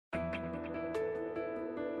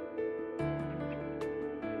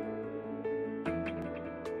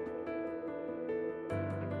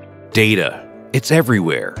Data. It's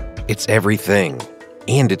everywhere. It's everything.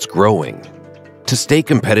 And it's growing. To stay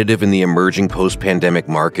competitive in the emerging post-pandemic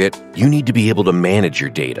market, you need to be able to manage your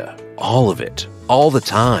data. All of it. All the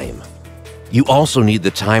time. You also need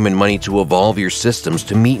the time and money to evolve your systems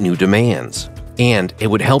to meet new demands. And it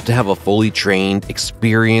would help to have a fully trained,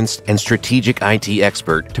 experienced, and strategic IT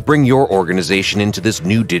expert to bring your organization into this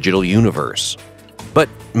new digital universe. But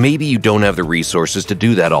maybe you don't have the resources to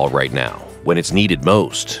do that all right now, when it's needed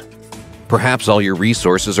most. Perhaps all your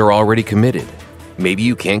resources are already committed. Maybe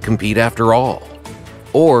you can't compete after all.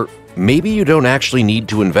 Or maybe you don't actually need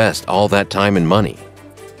to invest all that time and money.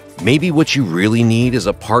 Maybe what you really need is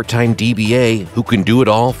a part-time DBA who can do it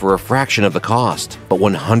all for a fraction of the cost, but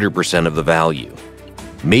 100% of the value.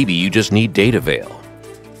 Maybe you just need DataVeil.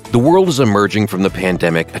 The world is emerging from the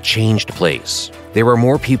pandemic a changed place. There are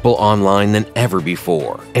more people online than ever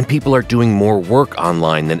before, and people are doing more work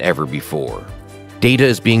online than ever before. Data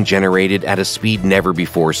is being generated at a speed never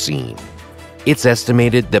before seen. It's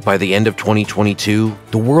estimated that by the end of 2022,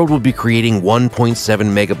 the world will be creating 1.7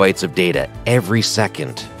 megabytes of data every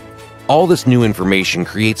second. All this new information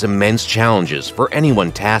creates immense challenges for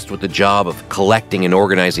anyone tasked with the job of collecting and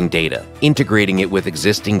organizing data, integrating it with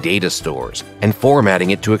existing data stores, and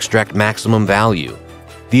formatting it to extract maximum value.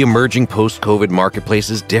 The emerging post-COVID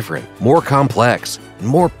marketplace is different, more complex, and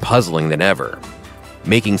more puzzling than ever.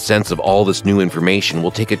 Making sense of all this new information will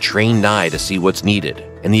take a trained eye to see what's needed,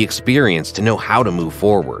 and the experience to know how to move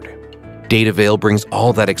forward. DataVeil brings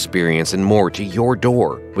all that experience and more to your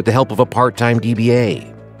door with the help of a part-time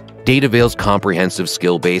DBA. DataVeil's comprehensive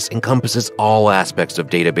skill base encompasses all aspects of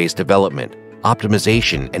database development,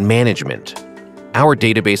 optimization, and management. Our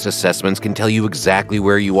database assessments can tell you exactly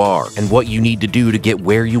where you are and what you need to do to get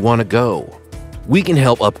where you want to go. We can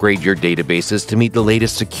help upgrade your databases to meet the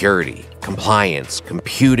latest security, compliance,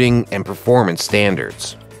 computing, and performance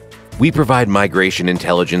standards. We provide migration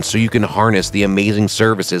intelligence so you can harness the amazing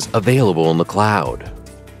services available in the cloud.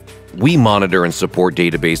 We monitor and support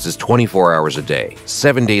databases 24 hours a day,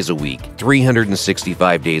 7 days a week,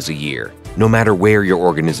 365 days a year, no matter where your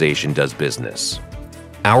organization does business.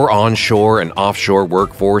 Our onshore and offshore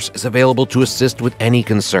workforce is available to assist with any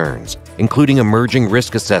concerns, including emerging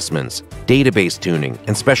risk assessments, database tuning,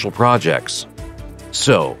 and special projects.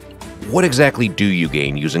 So, what exactly do you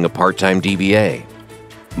gain using a part-time DBA?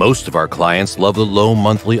 Most of our clients love the low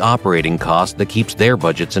monthly operating cost that keeps their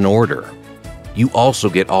budgets in order. You also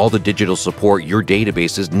get all the digital support your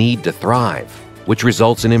databases need to thrive, which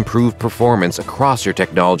results in improved performance across your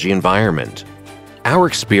technology environment. Our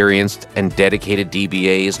experienced and dedicated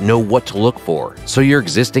DBAs know what to look for, so your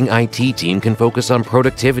existing IT team can focus on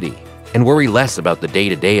productivity and worry less about the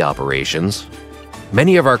day-to-day operations.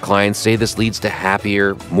 Many of our clients say this leads to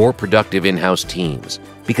happier, more productive in-house teams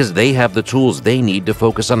because they have the tools they need to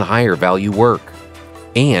focus on higher value work.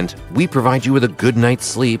 And we provide you with a good night's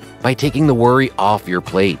sleep by taking the worry off your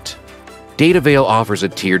plate. DataVeil offers a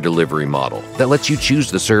tiered delivery model that lets you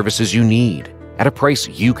choose the services you need at a price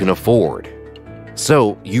you can afford.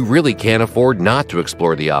 So you really can't afford not to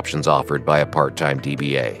explore the options offered by a part-time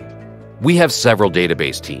DBA. We have several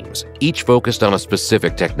database teams, each focused on a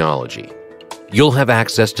specific technology. You'll have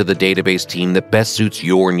access to the database team that best suits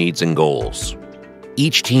your needs and goals.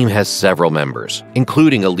 Each team has several members,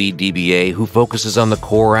 including a lead DBA who focuses on the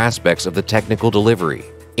core aspects of the technical delivery,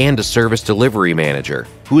 and a service delivery manager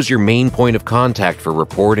who is your main point of contact for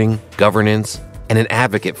reporting, governance, and an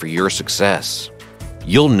advocate for your success.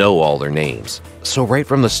 You'll know all their names, so right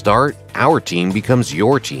from the start, our team becomes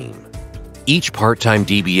your team. Each part-time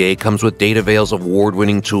DBA comes with DataVeil's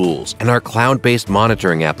award-winning tools and our cloud-based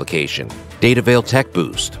monitoring application, DataVeil Tech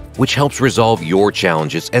Boost, which helps resolve your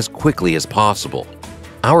challenges as quickly as possible.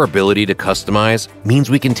 Our ability to customize means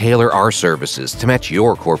we can tailor our services to match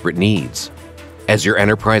your corporate needs. As your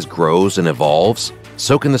enterprise grows and evolves,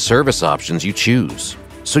 so can the service options you choose,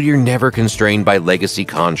 so you're never constrained by legacy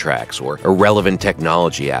contracts or irrelevant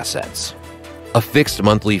technology assets. A fixed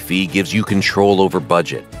monthly fee gives you control over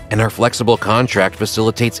budget, and our flexible contract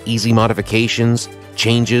facilitates easy modifications,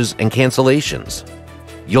 changes, and cancellations.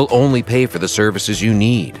 You'll only pay for the services you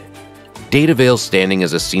need. DataVeil's standing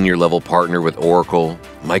as a senior-level partner with Oracle,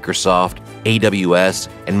 Microsoft, AWS,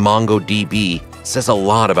 and MongoDB says a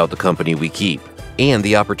lot about the company we keep and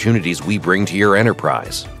the opportunities we bring to your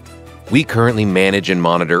enterprise. We currently manage and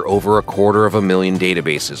monitor over 250,000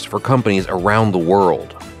 databases for companies around the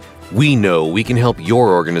world. We know we can help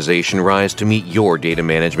your organization rise to meet your data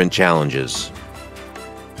management challenges.